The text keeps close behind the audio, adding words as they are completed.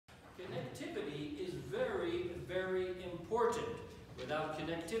important. Without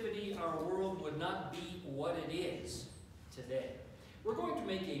connectivity, our world would not be what it is today. We're going to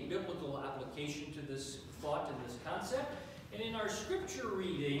make a biblical application to this thought and this concept. And in our scripture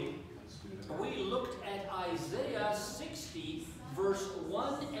reading, we looked at Isaiah 60, verse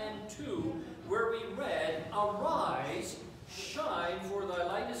 1 and 2, where we read, "Arise, shine, for thy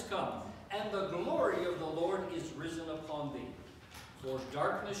light is come, and the glory of the Lord is risen upon thee. For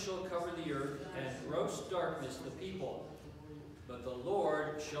darkness shall cover the earth, and gross darkness the people. But the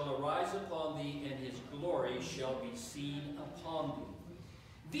Lord shall arise upon thee, and his glory shall be seen upon thee."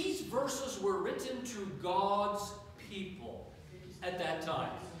 These verses were written to God's people at that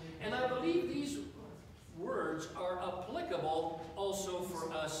time. And I believe these words are applicable also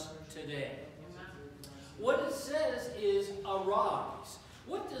for us today. What it says is, arise.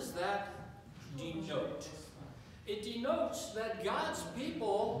 What does that denote? It denotes that God's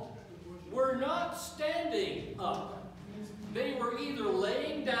people were not standing up. They were either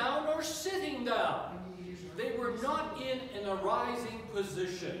laying down or sitting down. They were not in an arising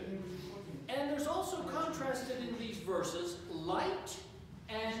position. And there's also contrasted in these verses light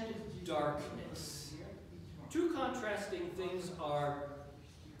and darkness. Two contrasting things are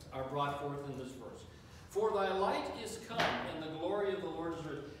brought forth in this verse. For thy light is come, and the glory of the Lord is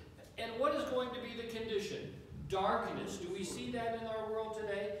risen. And what is going to be the condition? Darkness. Do we see that in our world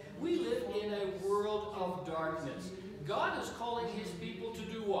today? We live in a world of darkness. God is calling his people to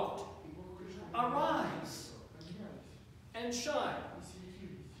do what? Arise and shine.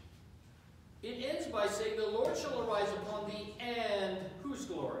 It ends by saying, the Lord shall arise upon thee, and whose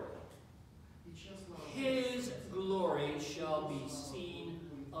glory? His glory shall be seen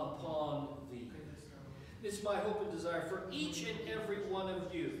upon thee. This is my hope and desire for each and every one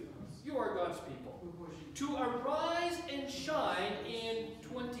of you. You are God's people. To arise and shine in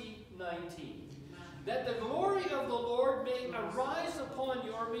 2019. That the glory of the Lord may arise upon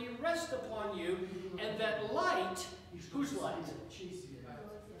you, or may rest upon you, and that light, whose light?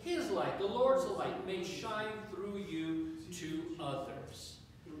 His light, the Lord's light, may shine through you to others.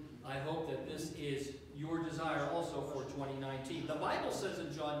 I hope that this is your desire also for 2019. The Bible says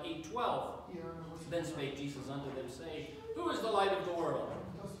in John 8:12, "Then spake Jesus unto them, saying, Who is the light of the world?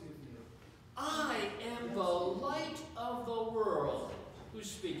 I am the light of the world." Who's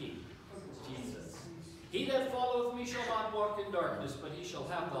speaking? Jesus. "He that followeth me shall not walk in darkness, but he shall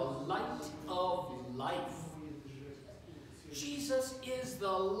have the light of life." Jesus is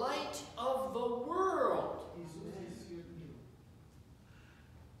the light of the world.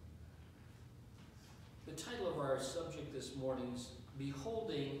 The title of our subject this morning is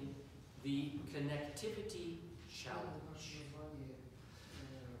Beholding the Connectivity Challenge.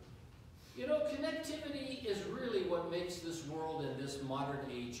 You know, connectivity is really what makes this world and this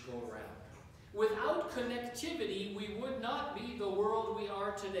modern age go round. Without connectivity, we would not be the world we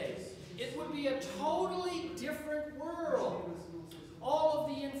are today. It would be a totally different world. All of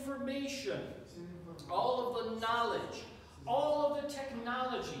the information, all of the knowledge, all of the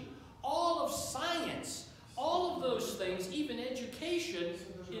technology, all of science, all of those things, even education,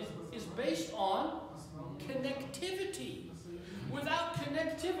 is based on connectivity. Without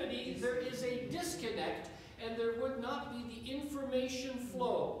connectivity, there is a disconnect, and there would not be the information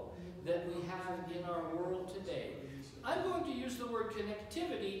flow that we have in our world today. I'm going to use the word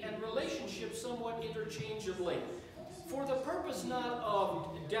connectivity and relationship somewhat interchangeably, for the purpose not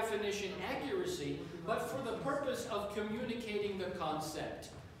of definition accuracy, but for the purpose of communicating the concept.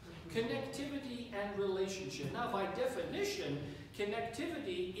 Connectivity and relationship. Now, by definition,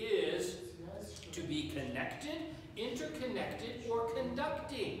 connectivity is to be connected, interconnected, or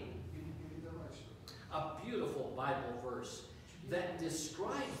conducting. A beautiful Bible verse that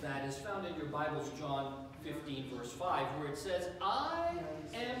describes that is found in your Bibles, John 15, verse 5, where it says, "I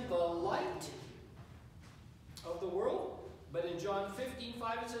am the light of the world." But in John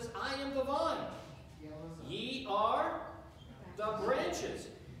 15:5 it says, "I am the vine. Ye are the branches.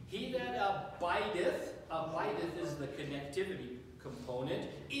 He that abideth," abideth is the connectivity component,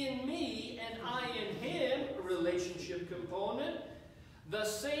 "in me and I in him," a relationship component, "the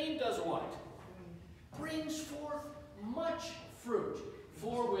same does what? Brings forth much fruit.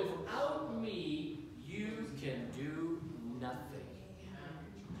 For without me you can do nothing."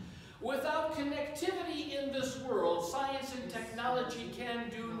 Without connectivity in this world, science and technology can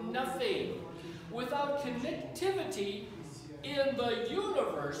do nothing. Without connectivity in the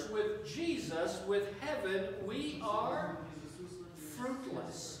universe with Jesus, with heaven, we are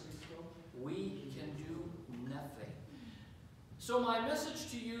fruitless. We can do nothing. So my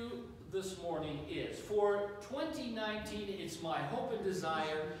message to you this morning is, for 2019, it's my hope and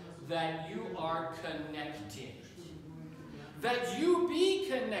desire that you are connected. that you be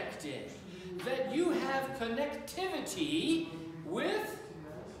connected, that you have connectivity with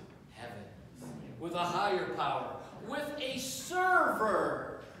heaven, with a higher power, with a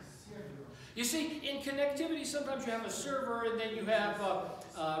server. You see, in connectivity, sometimes you have a server and then you have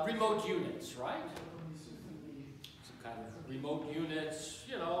remote units, right? Some kind of remote units,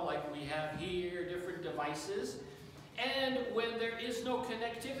 you know, like we have here, different devices. And when there is no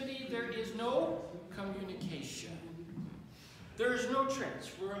connectivity, there is no communication. There is no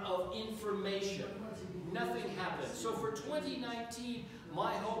transfer of information. Nothing happens. So for 2019,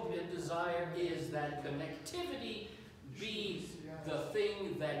 my hope and desire is that connectivity be the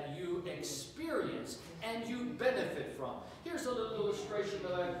thing that you experience and you benefit from. Here's a little illustration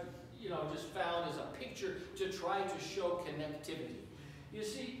that I've just found as a picture to try to show connectivity. You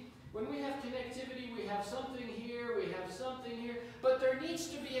see, when we have connectivity, we have something here, we have something here, but there needs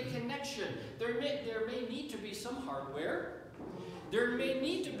to be a connection. There may need to be some hardware. There may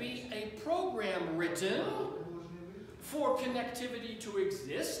need to be a program written for connectivity to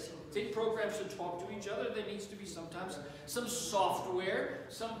exist. Take programs to talk to each other. There needs to be sometimes some software,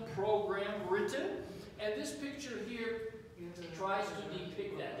 some program written. And this picture here tries to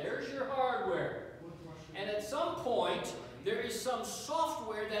depict that. There's your hardware. And at some point, there is some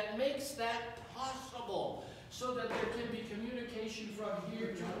software that makes that possible so that there can be communication from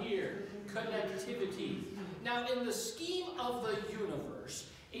here to here, connectivity. Now, in the scheme of the universe,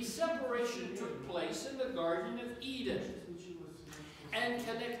 a separation took place in the Garden of Eden. And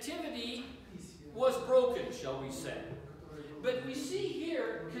connectivity was broken, shall we say. But we see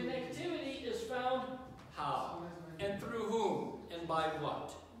here, connectivity is found how? And through whom? And by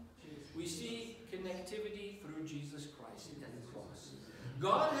what? We see connectivity through Jesus Christ and the cross.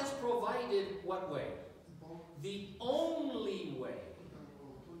 God has provided what way? The only way.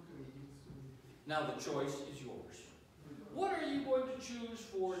 Now the choice is yours. What are you going to choose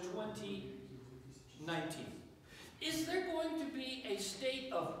for 2019? Is there going to be a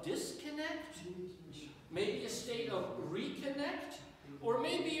state of disconnect? Maybe a state of reconnect? Or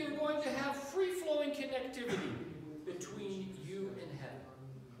maybe you're going to have free-flowing connectivity between you and heaven.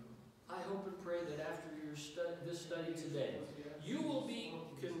 I hope and pray that after this study today, you will be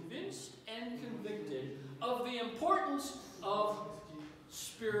convinced and convicted of the importance of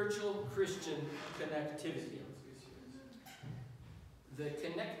spiritual Christian connectivity. The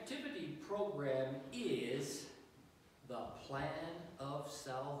connectivity program is the plan of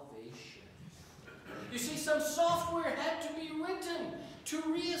salvation. You see, some software had to be written to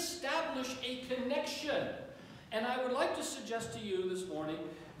reestablish a connection. And I would like to suggest to you this morning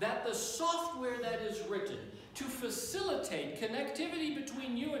that the software that is written to facilitate connectivity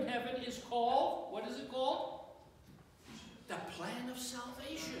between you and heaven is called, what is it called? The plan of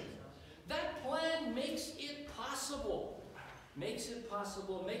salvation. That plan makes it possible. Makes it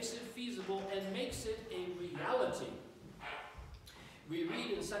possible, makes it feasible, and makes it a reality. We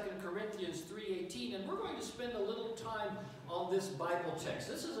read in 2 Corinthians 3:18, and we're going to spend a little time on this Bible text.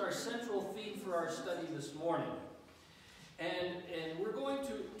 This is our central theme for our study this morning. And we're going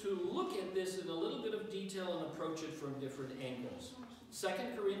to look at this in a little bit of detail and approach it from different angles.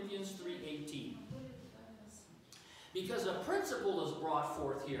 2 Corinthians 3:18. Because a principle is brought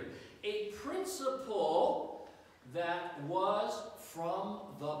forth here. A principle that was from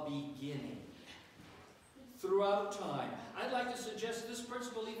the beginning. Throughout time. I'd like to suggest this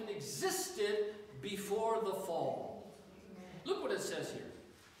principle even existed before the fall. Look what it says here.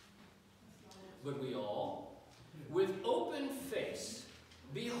 But we all, with open face,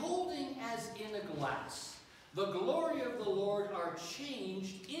 beholding as in a glass, the glory of the Lord, are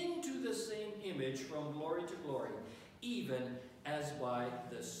changed into the same image from glory to glory, even as by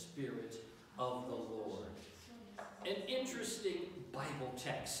the Spirit of the Lord. An interesting Bible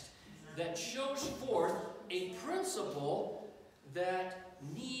text that shows forth a principle that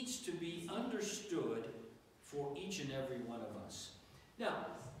needs to be understood for each and every one of us. Now,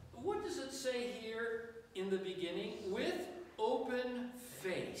 what does it say here in the beginning? With open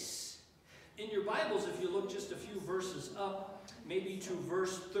face. In your Bibles, if you look just a few verses up, maybe to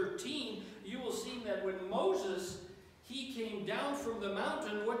verse 13, you will see that when Moses, he came down from the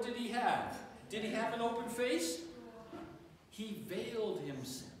mountain, what did he have? Did he have an open face? He veiled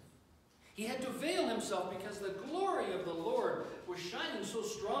himself. He had to veil himself because the glory of the Lord was shining so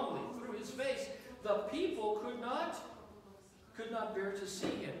strongly through his face. The people could not bear to see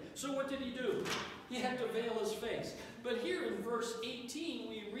him. So what did he do? He had to veil his face. But here in verse 18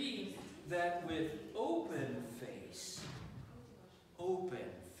 we read that with open face. Open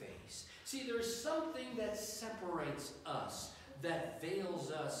face. See, there's something that separates us, that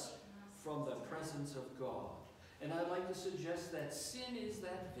veils us from the presence of God. And I'd like to suggest that sin is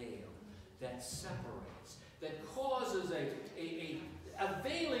that veil that separates, that causes a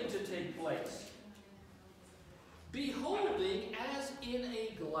veiling to take place. Beholding as in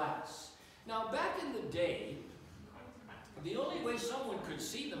a glass. Now, back in the day, the only way someone could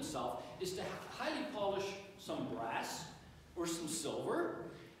see themselves is to highly polish some brass or some silver,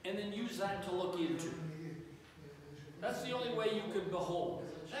 and then use that to look into. That's the only way you could behold.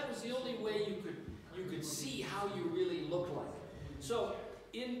 That was the only way you could see how you really look like. So,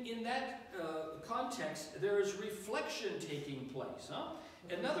 in that context, there is reflection taking place. Huh?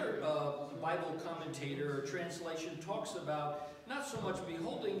 Another Bible commentator or translation talks about not so much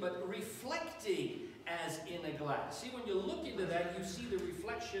beholding, but reflecting as in a glass. See, when you look into that, you see the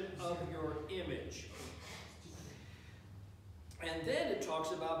reflection of your image. And then it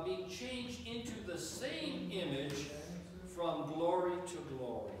talks about being changed into the same image from glory to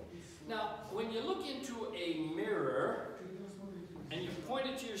glory. Now, when you look into a mirror and you point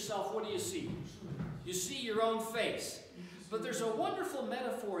it to yourself, what do you see? You see your own face. But there's a wonderful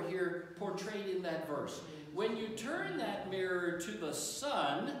metaphor here portrayed in that verse. When you turn that mirror to the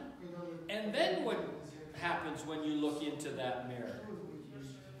sun, and then what happens when you look into that mirror?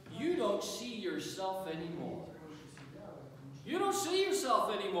 You don't see yourself anymore. You don't see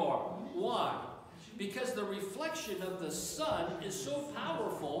yourself anymore. Why? Because the reflection of the sun is so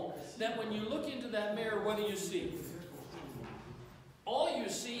powerful that when you look into that mirror, what do you see? All you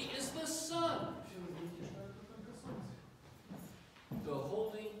see is the sun.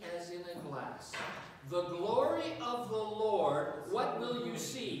 Beholding as in a glass. The glory of the Lord, what will you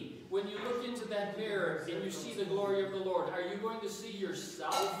see? When you look into that mirror and you see the glory of the Lord, are you going to see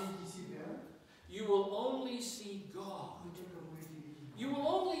yourself? You will only see God. You will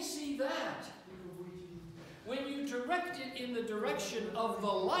only see that. When you direct it in the direction of the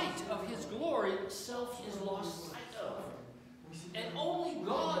light of His glory, self is lost sight of. And only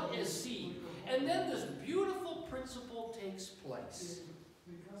God is seen. And then this beautiful principle takes place.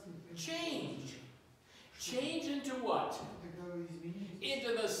 Change. Change into what?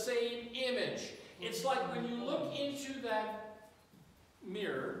 Into the same image. It's like when you look into that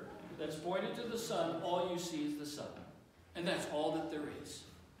mirror that's pointed to the sun, all you see is the sun. And that's all that there is.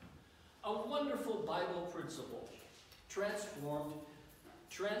 A wonderful Bible principle, transferred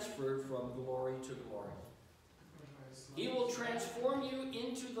from glory to glory. He will transform you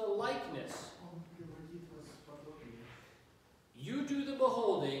into the likeness. You do the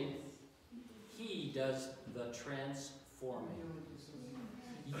beholding, He does the transforming.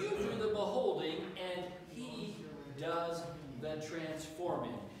 You do the beholding, and He does the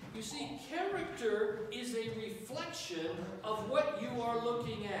transforming. You see, character is a reflection of what you are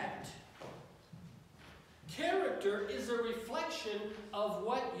looking at. Character is a reflection of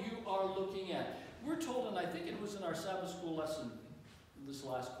what you are looking at. We're told, and I think it was in our Sabbath school lesson this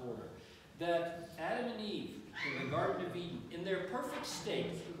last quarter, that Adam and Eve in the Garden of Eden, in their perfect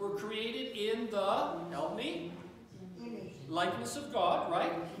state, were created in the, help me, likeness of God,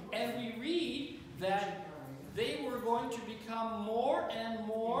 right? And we read that they were going to become more and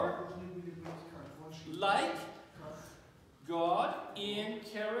more like God in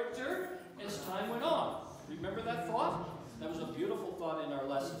character as time went on. Remember that thought? That was a beautiful thought in our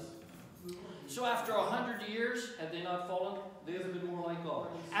lesson. So after 100 years, had they not fallen? They have been more like God.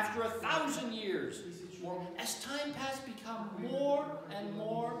 After 1,000 years, more, as time passed, become more and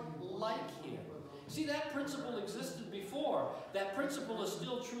more like Him. See, that principle existed before. That principle is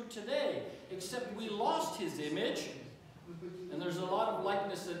still true today, except we lost His image, and there's a lot of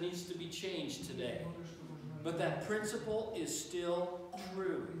likeness that needs to be changed today. But that principle is still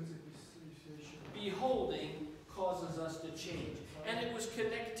true. Beholding causes us to change. And it was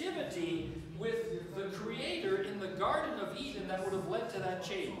connectivity with the Creator in the Garden of Eden that would have led to that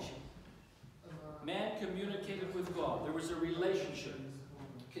change. Man communicated with God. There was a relationship,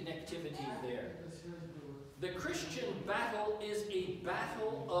 connectivity there. The Christian battle is a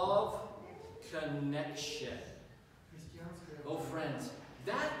battle of connection. Oh, friends,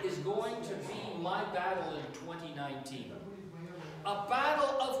 that is going to be my battle in 2019. A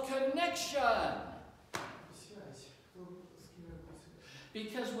battle of connection.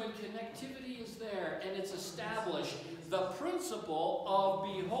 Because when connectivity is there and it's established, the principle of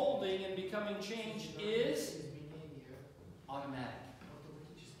beholding and becoming changed is automatic.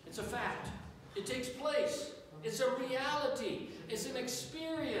 It's a fact. It takes place. It's a reality. It's an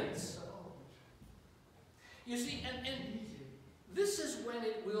experience. You see, and this is when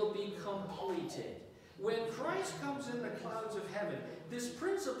it will be completed. When Christ comes in the clouds of heaven, this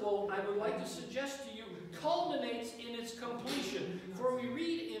principle, I would like to suggest to you, culminates in its completion. For we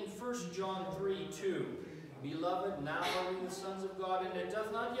read in 1 John 3:2, Beloved, now are we the sons of God, and it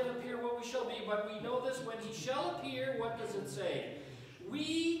doth not yet appear what we shall be, but we know this, when he shall appear, what does it say?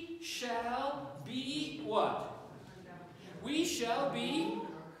 We shall be what? We shall be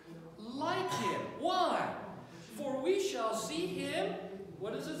like him. Why? For we shall see him,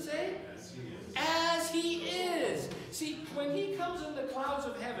 what does it say? As he is. See, when he comes in the clouds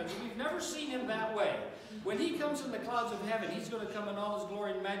of heaven, we've never seen him that way. When he comes in the clouds of heaven, he's going to come in all his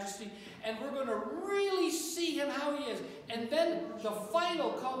glory and majesty, and we're going to really see him how he is. And then the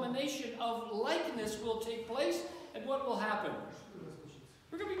final culmination of likeness will take place, and what will happen?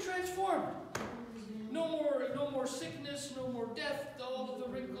 We're going to be transformed. No more sickness, no more death, all of the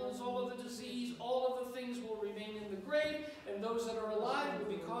wrinkles, all of the disease, all of the things will remain in the grave, and those that are alive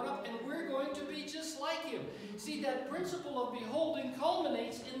will be caught up, and we're going to be just like him. See, that principle of beholding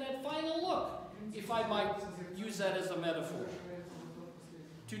culminates in that final look, if I might use that as a metaphor,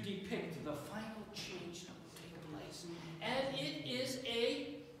 to depict the final change that will take place. And it is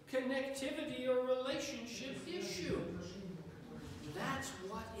a connectivity or relationship issue. That's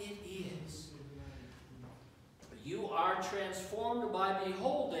what it is. You are transformed by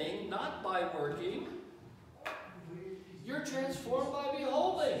beholding, not by working. You're transformed by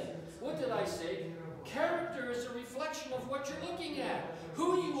beholding. What did I say? Character is a reflection of what you're looking at.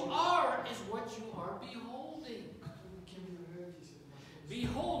 Who you are is what you are beholding.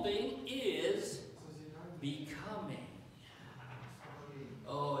 Beholding is becoming.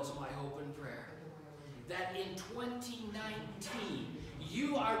 Oh, it's my hope and prayer that in 2019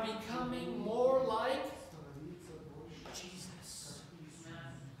 you are becoming more like Jesus.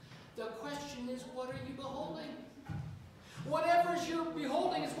 The question is, what are you beholding? Whatever you're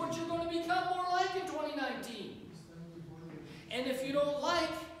beholding is what you're going to become more like in 2019. And if you don't like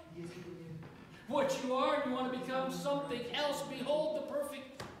what you are and you want to become something else, behold the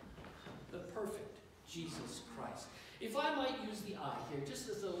perfect Jesus Christ. If I might use the eye here, just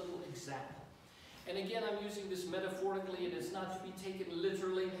as a little example. And again, I'm using this metaphorically, and it's not to be taken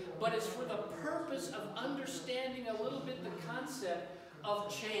literally, but it's for the purpose of understanding a little bit the concept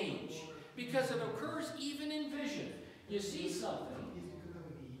of change. Because it occurs even in vision. You see something,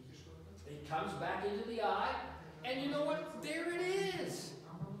 it comes back into the eye, and you know what? There it is.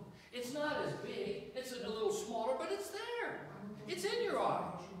 It's not as big, it's a little smaller, but it's there. It's in your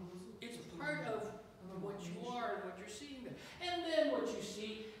eye. It's part of what you are and what you're seeing there. And then what you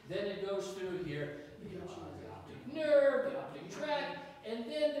see, then it goes through here, the optic nerve, the optic tract, and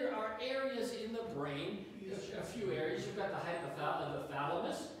then there are areas in the brain, a few areas. You've got the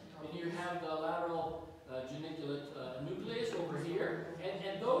thalamus, and you have the lateral geniculate nucleus over here,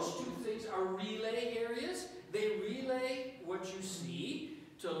 and those two things are relay areas. They relay what you see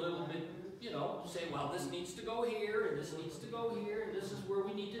to a little bit, you know, say, well, this needs to go here, and this needs to go here, and this is where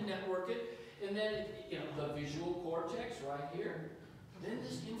we need to network it. And then, you know, the visual cortex right here. Then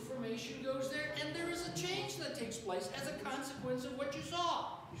this information goes there, and there is a change that takes place as a consequence of what you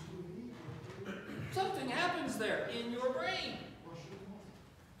saw. Something happens there in your brain.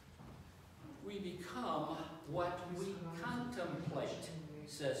 We become what we contemplate,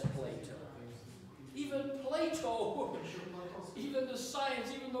 says Plato. Even Plato, even the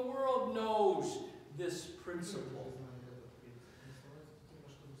science, even the world knows this principle.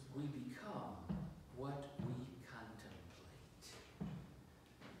 We become what we contemplate.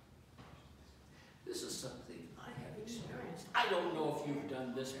 This is something I have experienced. I don't know if you've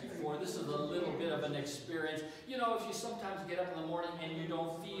done this before. This is a little bit of an experience. You know, if you sometimes get up in the morning and you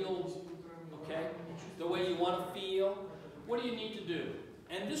don't feel, okay, the way you want to feel, what do you need to do?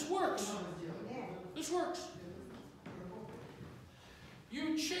 And this works. This works.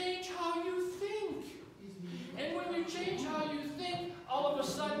 You change how you think. And when you change how you think, all of a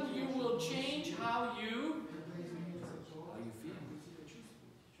sudden you will change how you feel.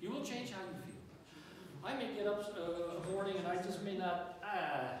 You will change how you feel. I may get up in the morning and I just may not,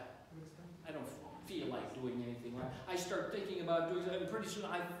 I don't feel like doing anything. Right? I start thinking about doing something, and pretty soon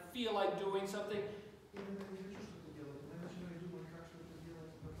I feel like doing something.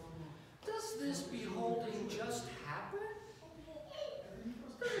 Does this beholding just happen?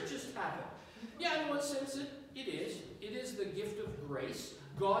 Does it just happen? Yeah, in one sense it is. It is the gift of grace.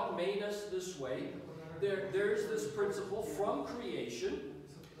 God made us this way. There's this principle from creation,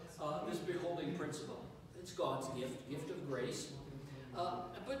 this beholding principle. It's God's gift of grace.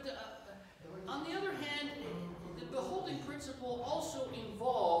 But on the other hand, the beholding principle also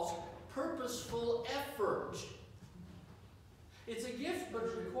involves purposeful effort. It's a gift, but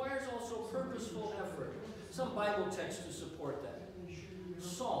it requires also purposeful effort. Some Bible text to support that.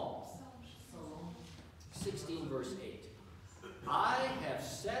 Psalm 16, verse 8. I have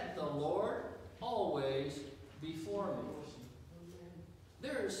set the Lord always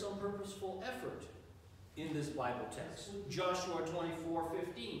there's some purposeful effort in this Bible text. Joshua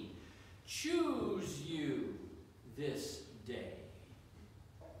 24:15. Choose you this day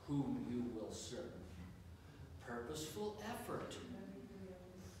whom you will serve. Purposeful effort.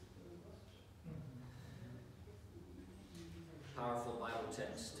 Powerful Bible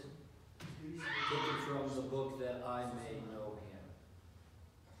text. Taken from the book That I May Know Him.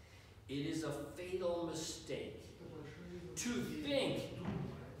 It is a fatal mistake to think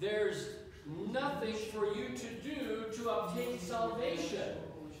there's nothing for you to do to obtain salvation.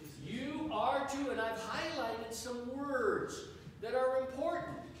 You are to, and I've highlighted some words that are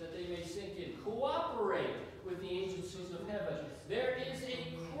important that they may sink in. Cooperate with the agencies of heaven. There is a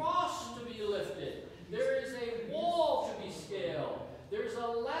cross to be lifted. There is a wall to be scaled. There's a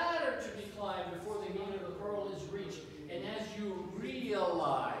ladder to be climbed before the gate of the pearl is reached. And as you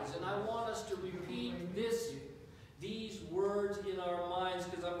realize, and I want us to repeat these words in our minds,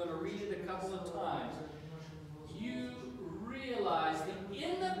 because I'm going to read it a couple of times. You realize the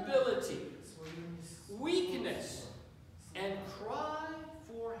inability, weakness, and cry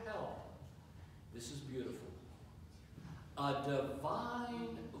for help. This is beautiful. A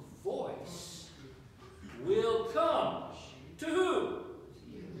divine voice will come to who?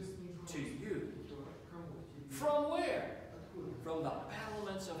 To you. From where? From the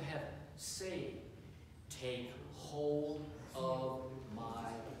battlements of heaven. Say, take hold of my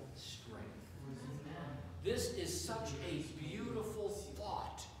strength. This is such a beautiful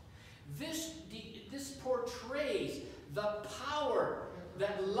thought. This portrays the power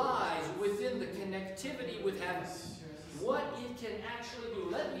that lies within the connectivity with heaven. What it can actually do.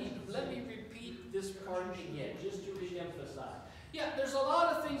 Let me repeat this part again, just to re-emphasize. Yeah, there's a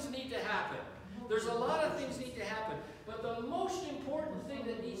lot of things that need to happen. There's a lot of things need to happen. But the most important thing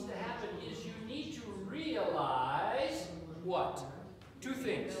that needs to happen is you need to realize what? Two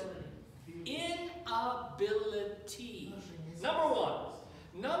things. Inability. Number one.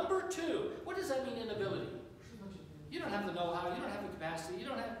 Number two. What does that mean, inability? You don't have the know-how. You don't have the capacity. You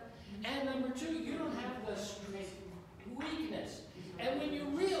don't have... And number two, you don't have the strength. Weakness. And when you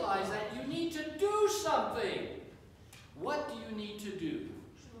realize that, you need to do something. What do you need to do?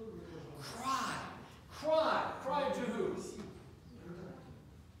 Cry. Cry. Cry to who?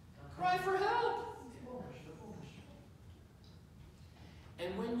 Cry for help.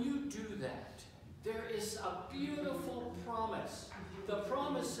 And when you do that, there is a beautiful promise. The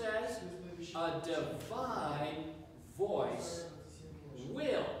promise says, a divine voice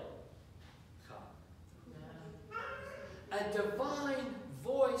will come. A divine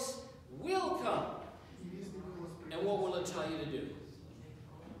voice will come. And what will it tell you to do?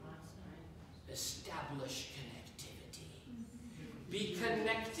 Establish connectivity. Be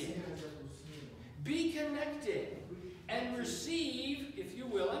connected. Be connected. And receive, if you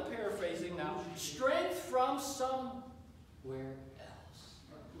will, I'm paraphrasing now, strength from somewhere else.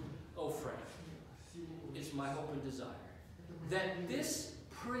 Oh, friend, it's my hope and desire that this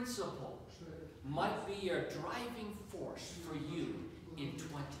principle might be a driving force for you in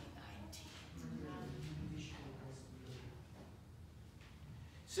 2019.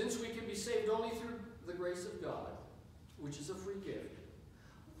 Since we can be saved only through the grace of God, which is a free gift,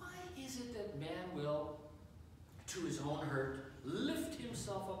 why is it that man will, to his own hurt, lift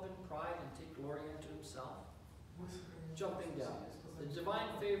himself up in pride and take glory unto himself? Jumping down. The divine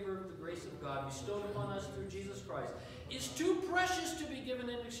favor of the grace of God bestowed upon us through Jesus Christ is too precious to be given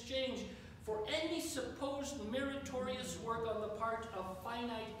in exchange for any supposed meritorious work on the part of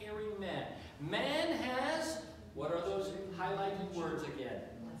finite erring man. Man has, what are those highlighted words again?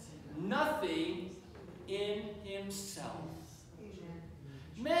 Nothing in himself.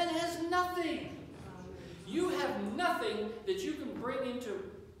 Man has nothing. You have nothing that you can bring into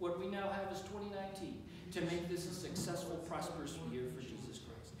what we now have as 2019 to make this a successful, prosperous year for Jesus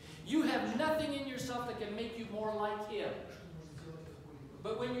Christ. You have nothing in yourself that can make you more like Him.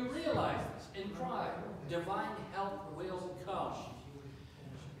 But when you realize this and cry, divine help will come.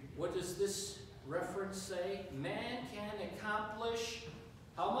 What does this reference say? Man can accomplish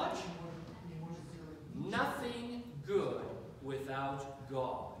how much? Nothing good without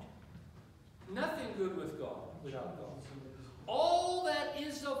God. Nothing good with God, without God. All that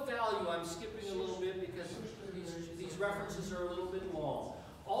is of value, I'm skipping a little bit because these references are a little bit long.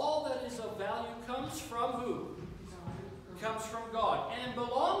 All that is of value comes from who? Comes from God. And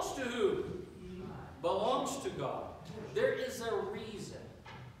belongs to who? Belongs to God. There is a reason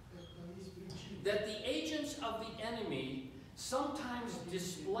that the agents of the enemy sometimes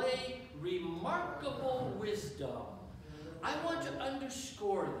display remarkable wisdom. I want to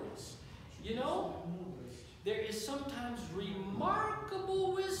underscore this. You know, there is sometimes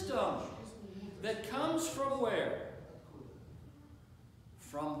remarkable wisdom that comes from where?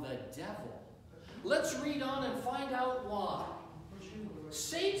 From the devil. Let's read on and find out why.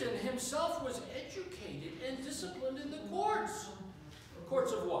 Satan himself was educated and disciplined in the courts.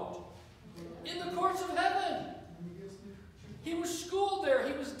 Courts of what? In the courts of heaven. He was schooled there.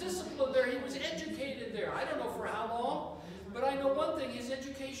 He was disciplined there. He was educated there. I don't know for how long, but I know one thing. His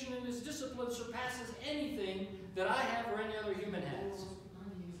education and his discipline surpasses anything that I have or any other human has.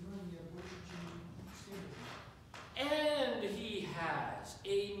 And he has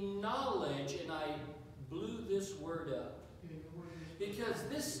a knowledge, and I blew this word up, because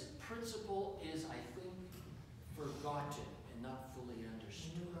this principle is, I think, forgotten and not fully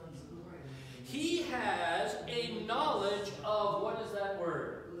understood. He has a knowledge of, what is that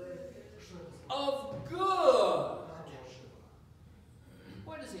word? Of good.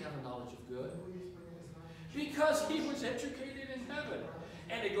 Why does he have a knowledge of good? Because he was educated in heaven.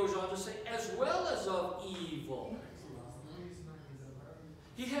 And it goes on to say, as well as of evil.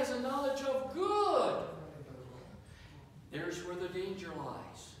 He has a knowledge of good. There's where the danger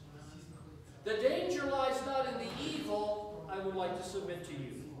lies. The danger lies not in the evil, I would like to submit to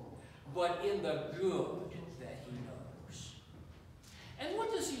you, but in the good that he knows. And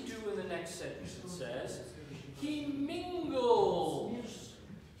what does he do in the next sentence? It says, he mingles.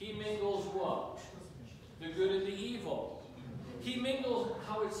 He mingles what? The good and the evil. He mingles,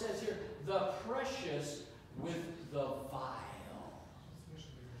 how it says here, the precious with the vile.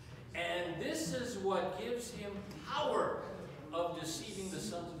 And this is what gives him power of deceiving the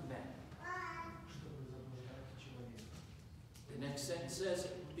sons of men. The next sentence says,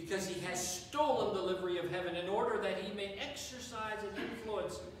 because he has stolen the livery of heaven in order that he may exercise an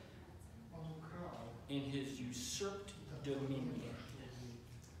influence in his usurped dominion.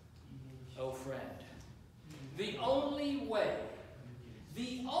 Oh friend, the only way,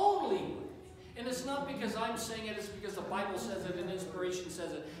 and it's not because I'm saying it, it's because the Bible says it and inspiration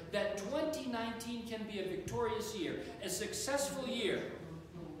says it, that 2019 can be a victorious year, a successful year,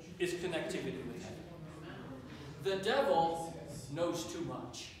 is connectivity with heaven. The devil knows too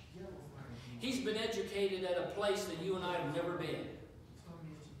much. He's been educated at a place that you and I have never been.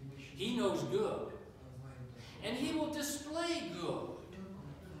 He knows good. And he will display good.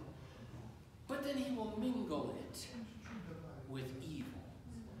 But then he will mingle it with evil.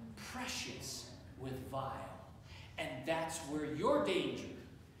 Precious with vile. And that's where your danger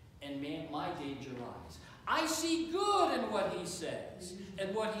and my danger lies. I see good in what he says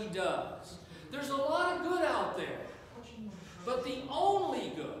and what he does. There's a lot of good out there. But the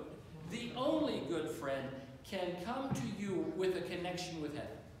only good, friend, can come to you with a connection with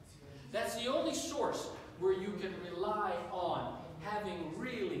heaven. That's the only source where you can rely on having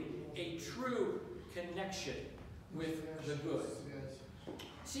really a true connection with the good.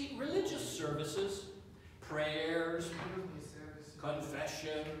 See, religious services, prayers,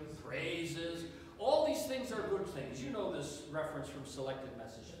 confession, praises, all these things are good things. You know this reference from selected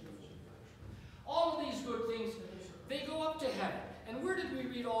messages. All of these good things, they go up to heaven. And where did we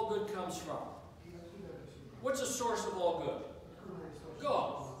read all good comes from? What's the source of all good?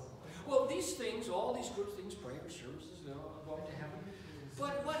 God. Well, these things, all these good things, prayers, services, they all go up to heaven.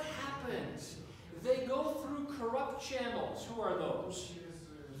 But what happens? They go through corrupt channels. Who are those?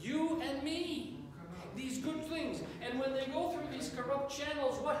 You and me. These good things. And when they go through these corrupt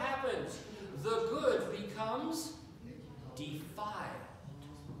channels, what happens? The good becomes defiled.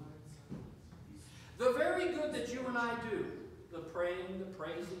 The very good that you and I do, the praying, the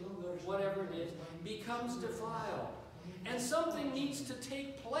praising, the whatever it is, becomes defiled. And something needs to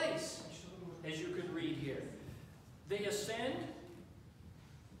take place, as you could read here. They ascend,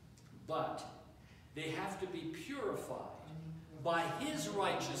 but they have to be purified by his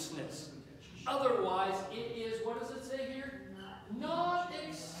righteousness. Otherwise, it is, what does it say here? Not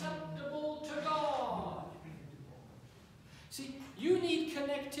acceptable to God. See, you need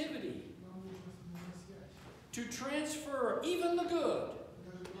connectivity to transfer even the good.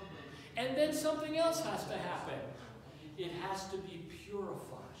 And then something else has to happen. It has to be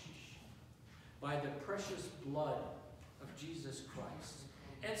purified by the precious blood of Jesus Christ.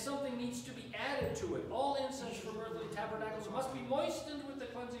 And something needs to be added to it. All incense from earthly tabernacles must be moistened with the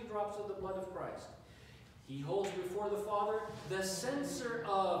cleansing drops of the blood of Christ. He holds before the Father the censer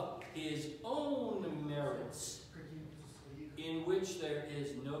of his own merits, in which there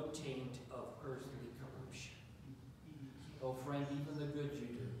is no taint of earthly corruption. Oh friend, even the good you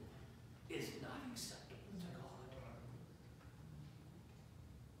do is not acceptable to God.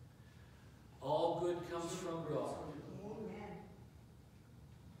 All good comes from God.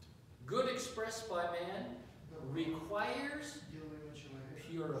 Good expressed by man requires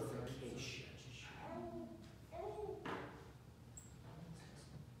purification.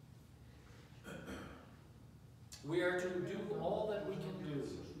 We are to do all that we can do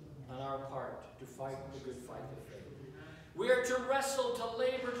on our part to fight the good fight of faith. We are to wrestle, to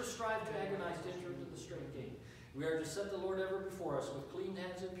labor, to strive, to agonize, to enter into the straight gate. We are to set the Lord ever before us with clean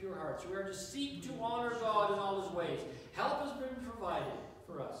hands and pure hearts. We are to seek to honor God in all his ways. Help has been provided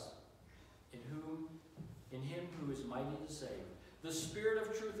for us in him who is mighty to save. The Spirit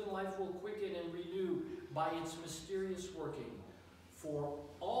of truth and life will quicken and renew by its mysterious working. For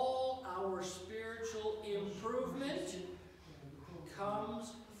all our spiritual improvement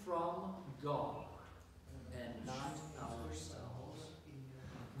comes from God and not ourselves.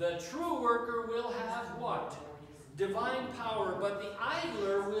 The true worker will have what? Divine power, but the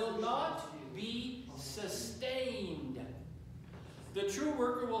idler will not be sustained. The true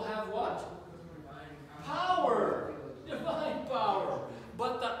worker will have what? Power. Divine power.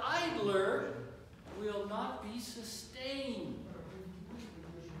 But the idler will not be sustained.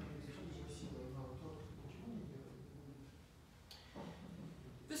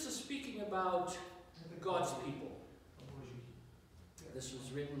 This is speaking about God's people. This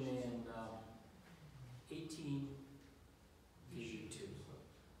was written in 1882.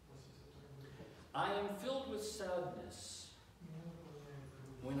 I am filled with sadness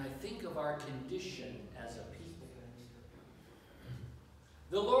when I think of our condition as a people.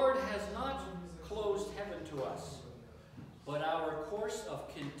 The Lord has not closed heaven to us, but our course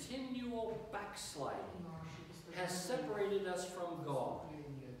of continual backsliding has separated us from God.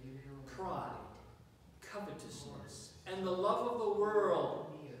 Pride, covetousness, and the love of the world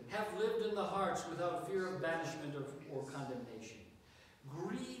have lived in the hearts without fear of banishment or condemnation.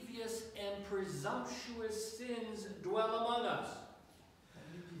 Grievous and presumptuous sins dwell among us.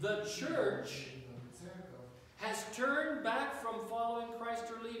 The church has turned back from following Christ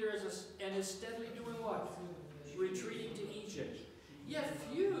her leader and is steadily doing what? Retreating to Egypt. Yet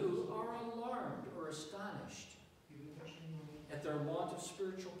few are alarmed or astonished at their want of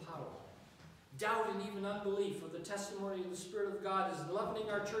spiritual power. Doubt and even unbelief of the testimony of the Spirit of God is leavening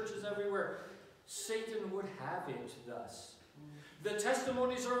our churches everywhere. Satan would have it thus. The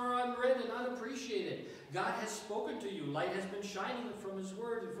testimonies are unread and unappreciated. God has spoken to you. Light has been shining from his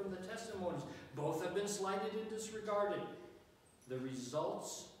word and from the testimonies. Both have been slighted and disregarded. The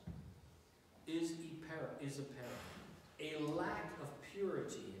results is apparent. A lack of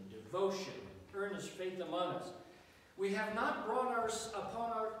purity and devotion and earnest faith among us. We have not brought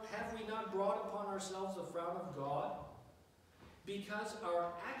have we not brought upon ourselves the frown of God? Because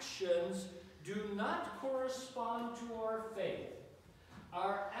our actions do not correspond to our faith.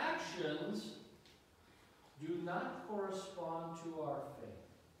 Our actions do not correspond to our faith.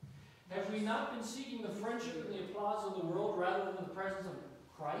 Have we not been seeking the friendship and the applause of the world rather than the presence of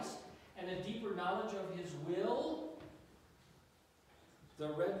Christ and a deeper knowledge of his will? The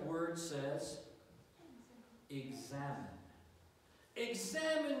red word says, examine.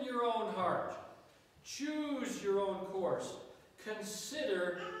 Examine your own heart. Choose your own course.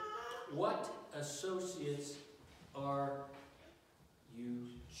 Consider what associates are you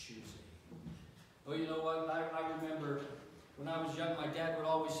choosing. Oh, you know what? I remember when I was young, my dad would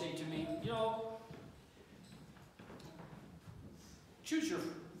always say to me, you know, choose your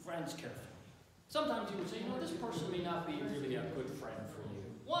friends carefully. Sometimes he would say, you know, this person may not be really a good friend for you.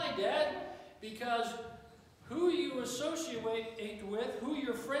 Why, Dad? Because who you associate with, who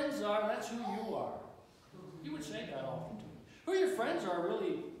your friends are, that's who you are. He would say that often to me. Who your friends are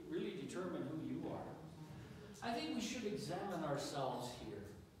really determine who you are. I think we should examine ourselves here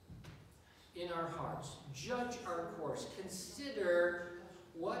in our hearts. Judge our course. Consider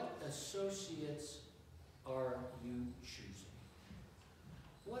what associates are you choosing.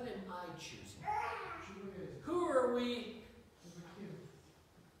 What am I choosing? Who are we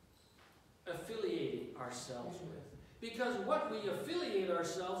affiliating ourselves with? Because what we affiliate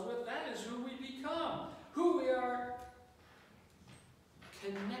ourselves with, that is who we become. Who we are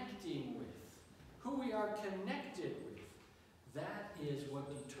connecting with. Who we are connected with. That is what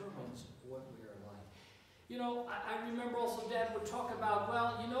determines what we are like. You know, I remember also Dad would talk about,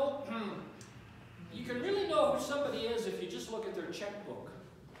 well, you know, you can really know who somebody is if you just look at their checkbook.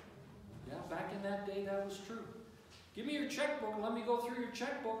 Yeah, back in that day, that was true. Give me your checkbook and let me go through your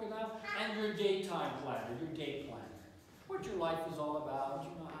checkbook and your daytime planner, your day planner. What your life is all about, you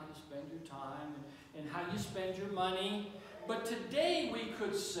know, how you spend your time and how you spend your money. But today we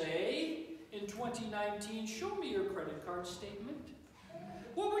could say, in 2019, show me your credit card statement.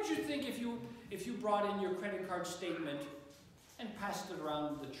 What would you think if you brought in your credit card statement and passed it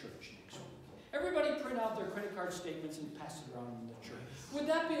around the church next week? Everybody print out their credit card statements and pass it around in the church. Would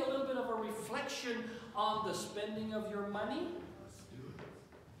that be a little bit of a reflection on the spending of your money?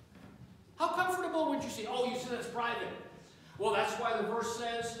 How comfortable would you say, oh, you said it's private. Well, that's why the verse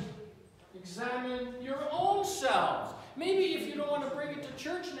says, examine your own selves. Maybe if you don't want to bring it to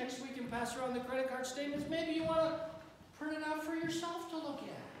church next week and pass around the credit card statements, maybe you want to print it out for yourself to look at.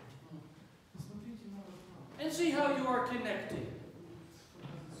 And see how you are connected.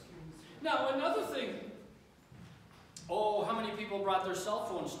 Now, another thing. Oh, how many people brought their cell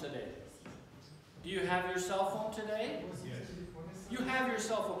phones today? Do you have your cell phone today? Yes. You have your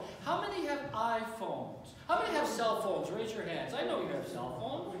cell phone. How many have iPhones? How many have cell phones? Raise your hands. I know you have cell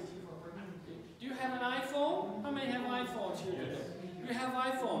phones. Do you have an iPhone? How many have iPhones here today? You have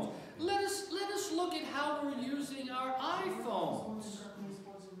iPhones. Let us look at how we're using our iPhones.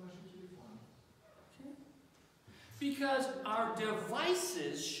 Because our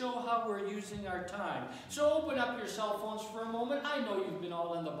devices show how we're using our time. So open up your cell phones for a moment. I know you've been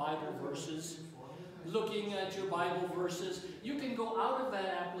all in the Bible verses, looking at your Bible verses. You can go out of that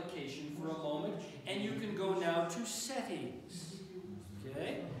application for a moment, and you can go now to settings.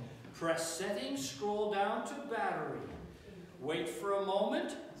 Okay? Press settings, scroll down to battery. Wait for a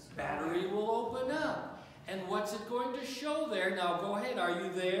moment, battery will open up. And what's it going to show there? Now go ahead, are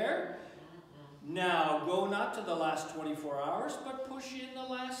you there? Now, go not to the last 24 hours, but push in the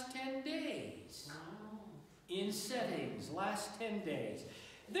last 10 days. In settings, last 10 days.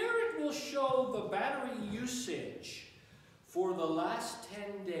 There it will show the battery usage for the last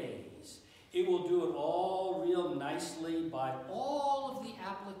 10 days. It will do it all real nicely by all of the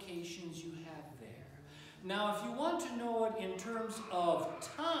applications you have there. Now, if you want to know it in terms of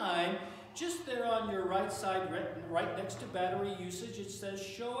time, just there on your right side, right next to battery usage, it says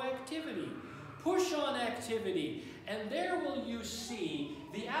Show Activity. Push on Activity, and there will you see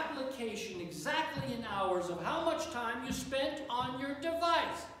the application exactly in hours of how much time you spent on your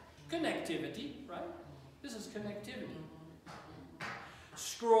device. Connectivity, right? This is connectivity.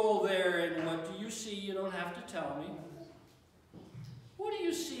 Scroll there, and what do you see? You don't have to tell me. What do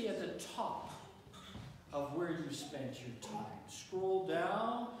you see at the top of where you spent your time? Scroll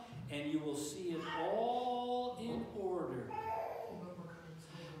down, and you will see it all in order.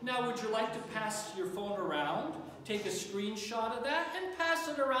 Now, would you like to pass your phone around, take a screenshot of that, and pass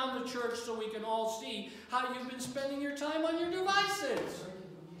it around the church so we can all see how you've been spending your time on your devices?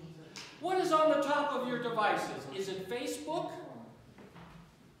 What is on the top of your devices? Is it Facebook?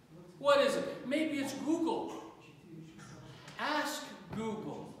 What is it? Maybe it's Google. Ask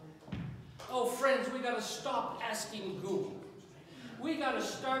Google. Oh, friends, we got to stop asking Google. We got to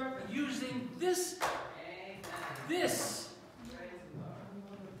start using this. This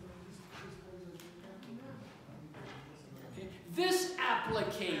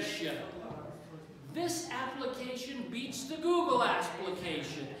application. This application beats the Google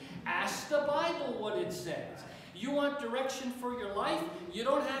application. Ask the Bible what it says. You want direction for your life? You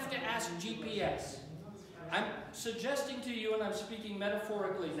don't have to ask GPS. I'm suggesting to you, and I'm speaking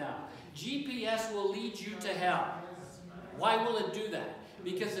metaphorically now, GPS will lead you to hell. Why will it do that?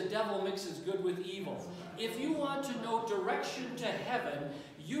 Because the devil mixes good with evil. If you want to know direction to heaven,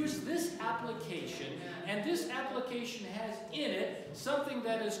 use this application, and this application has in it something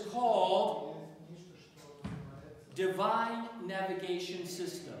that is called Divine Navigation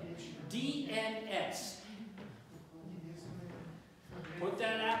System, DNS. Put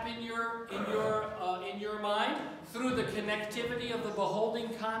that app in your mind through the connectivity of the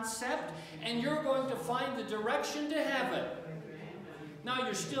beholding concept, and you're going to find the direction to heaven. Now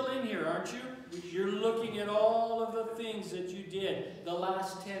you're still in here, aren't you? You're looking at all of the things that you did the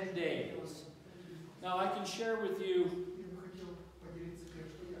last 10 days. Now I can share with you,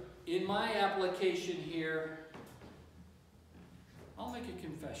 in my application here, I'll make a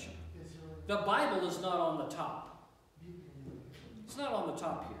confession. The Bible is not on the top. It's not on the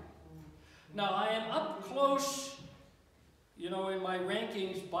top here. Now I am up close, in my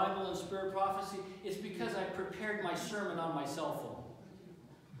rankings, Bible and Spirit Prophecy. It's because I prepared my sermon on my cell phone.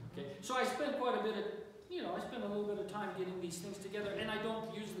 Okay, so I spent quite a bit of, I spent a little bit of time getting these things together, and I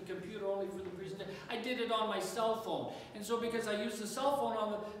don't use the computer only for the presentation. I did it on my cell phone. And so because I used the cell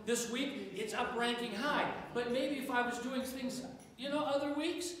phone this week, it's up ranking high. But maybe if I was doing things, other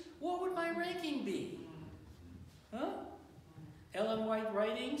weeks, what would my ranking be? Huh? Ellen White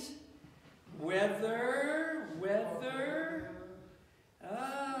writings? Weather,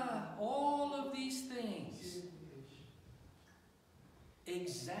 all of these things.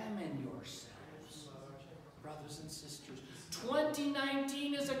 Examine yourselves, brothers and sisters.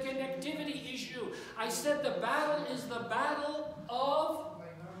 2019 is a connectivity issue. I said the battle is the battle of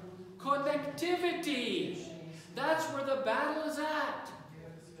connectivity. connectivity. That's where the battle is at.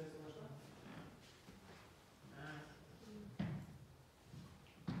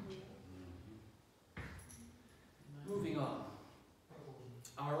 Moving on.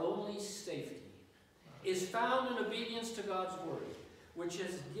 Our only safety is found in obedience to God's word, which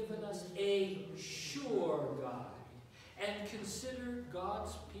has given us a sure guide. And consider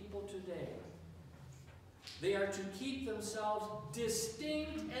God's people today. They are to keep themselves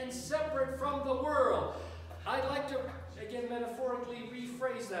distinct and separate from the world. I'd like to, again, metaphorically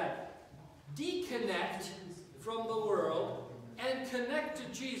rephrase that. Deconnect from the world and connect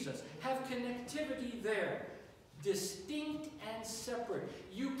to Jesus. Have connectivity there. Distinct and separate.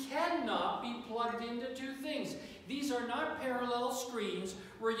 You cannot be plugged into two things. These are not parallel screens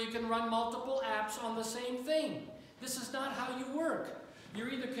where you can run multiple apps on the same thing. This is not how you work. You're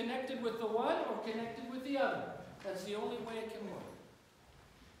either connected with the one or connected with the other. That's the only way it can work.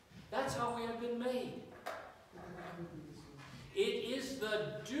 That's how we have been made. It is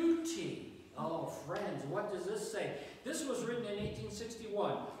the duty. Oh, friends, what does this say? This was written in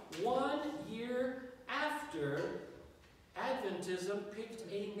 1861, 1 year after Adventism picked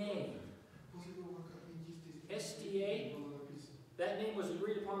a name. SDA. That name was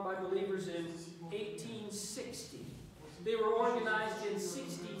agreed upon by believers in 1860. They were organized in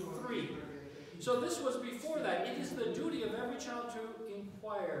 63. So this was before that. It is the duty of every child to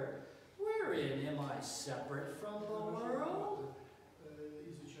inquire, wherein am I separate from the world?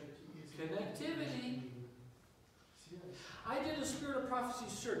 Connectivity. I did a Spirit of Prophecy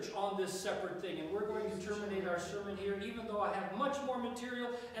search on this separate thing, and we're going to terminate our sermon here, even though I have much more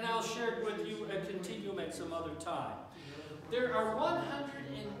material, and I'll share it with you and continuum at some other time. There are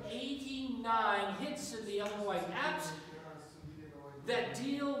 189 hits in the Ellen White apps that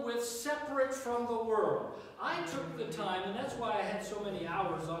deal with separate from the world. I took the time, and that's why I had so many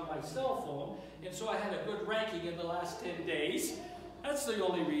hours on my cell phone, and so I had a good ranking in the last 10 days. That's the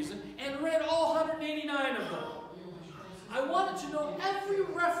only reason. And read all 189 of them. I wanted to know every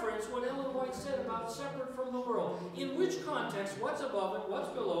reference what Ellen White said about separate from the world. In which context, what's above it, what's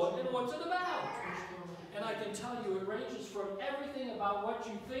below it, and what's it about. And I can tell you it ranges from everything about what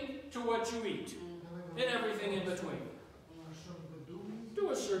you think to what you eat. And everything in between. Do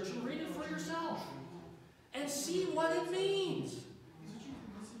a search and read it for yourself. And see what it means.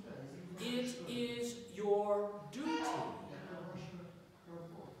 It is your duty.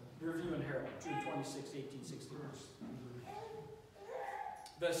 Review and Herald, June 26, 1860.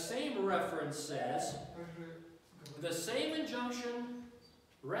 The same reference says, the same injunction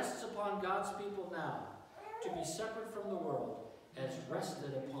rests upon God's people now to be separate from the world as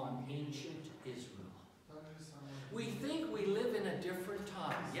rested upon ancient Israel. We think we live in a different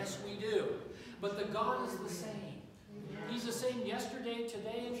time. Yes, we do. But the God is the same. He's the same yesterday,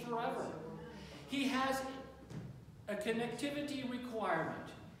 today, and forever. He has a connectivity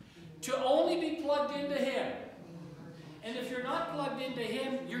requirement to only be plugged into Him. And if you're not plugged into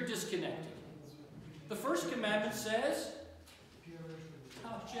Him, you're disconnected. The first commandment says,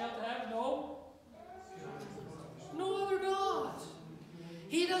 thou shalt have no other gods.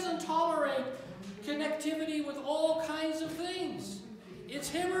 He doesn't tolerate connectivity with all kinds of things. It's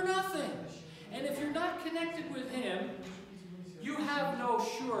Him or nothing. And if you're not connected with Him, you have no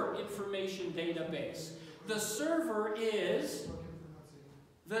sure information database. The server is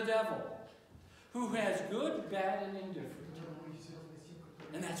the devil, who has good, bad, and indifferent.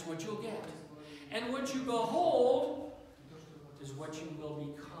 And that's what you'll get. And what you behold is what you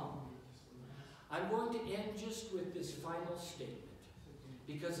will become. I'm going to end just with this final statement,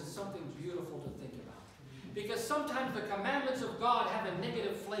 because it's something beautiful to think about. Because sometimes the commandments of God have a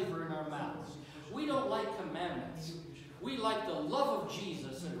negative flavor in our mouths. We don't like commandments. We like the love of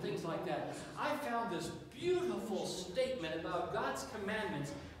Jesus and things like that. I found this beautiful statement about God's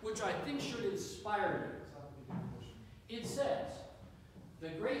commandments, which I think should inspire you. It says, the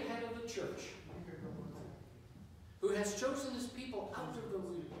great head of the church, who has chosen His people out of the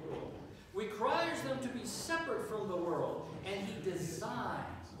world, requires them to be separate from the world, and He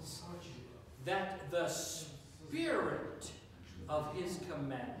designs that the spirit of His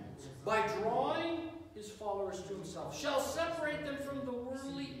commandments, by drawing His followers to Himself, shall separate them from the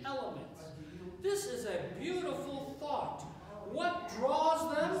worldly elements. This is a beautiful thought. What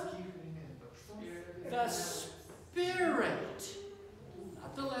draws them? The spirit,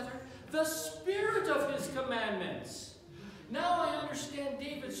 not the letter, the spirit of His commandments. Now I understand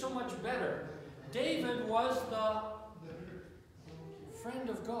David so much better. David was the friend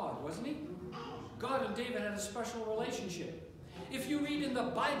of God, wasn't he? God and David had a special relationship. If you read in the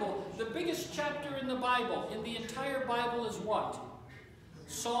Bible, the biggest chapter in the Bible, in the entire Bible, is what?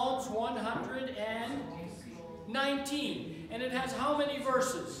 Psalms 119. And it has how many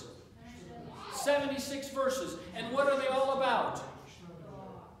verses? 76 verses. And what are they all about?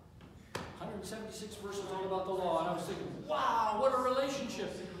 176 verses all about the law. And I was thinking, wow, what a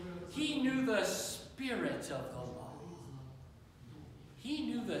relationship. He knew the spirit of the law. He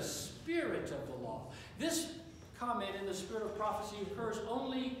knew the spirit of the law. This comment in the spirit of prophecy occurs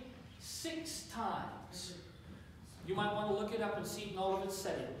only 6 times. You might want to look it up and see it in all of its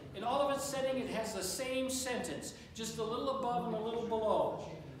setting. In all of its setting, it has the same sentence, just a little above and a little below.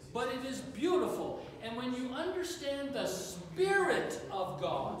 But it is beautiful. And when you understand the spirit of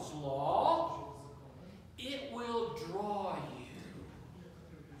God's law, it will draw you.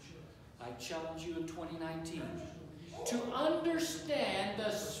 I challenge you in 2019 to understand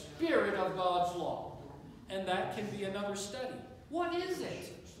the spirit of God's law. And that can be another study. What is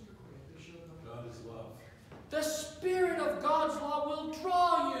it? God is love. The spirit of God's law will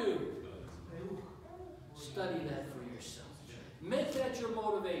draw you. Study that for yourself. Make that your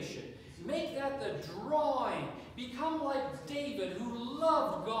motivation. Make that the drawing. Become like David, who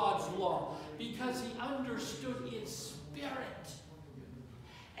loved God's law because he understood its spirit.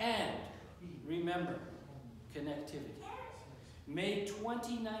 And remember, connectivity. May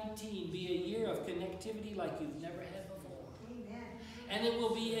 2019 be a year of connectivity like you've never had before. Amen. And it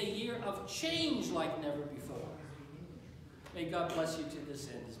will be a year of change like never before. May God bless you to this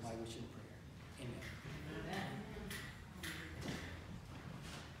end is my wish and prayer.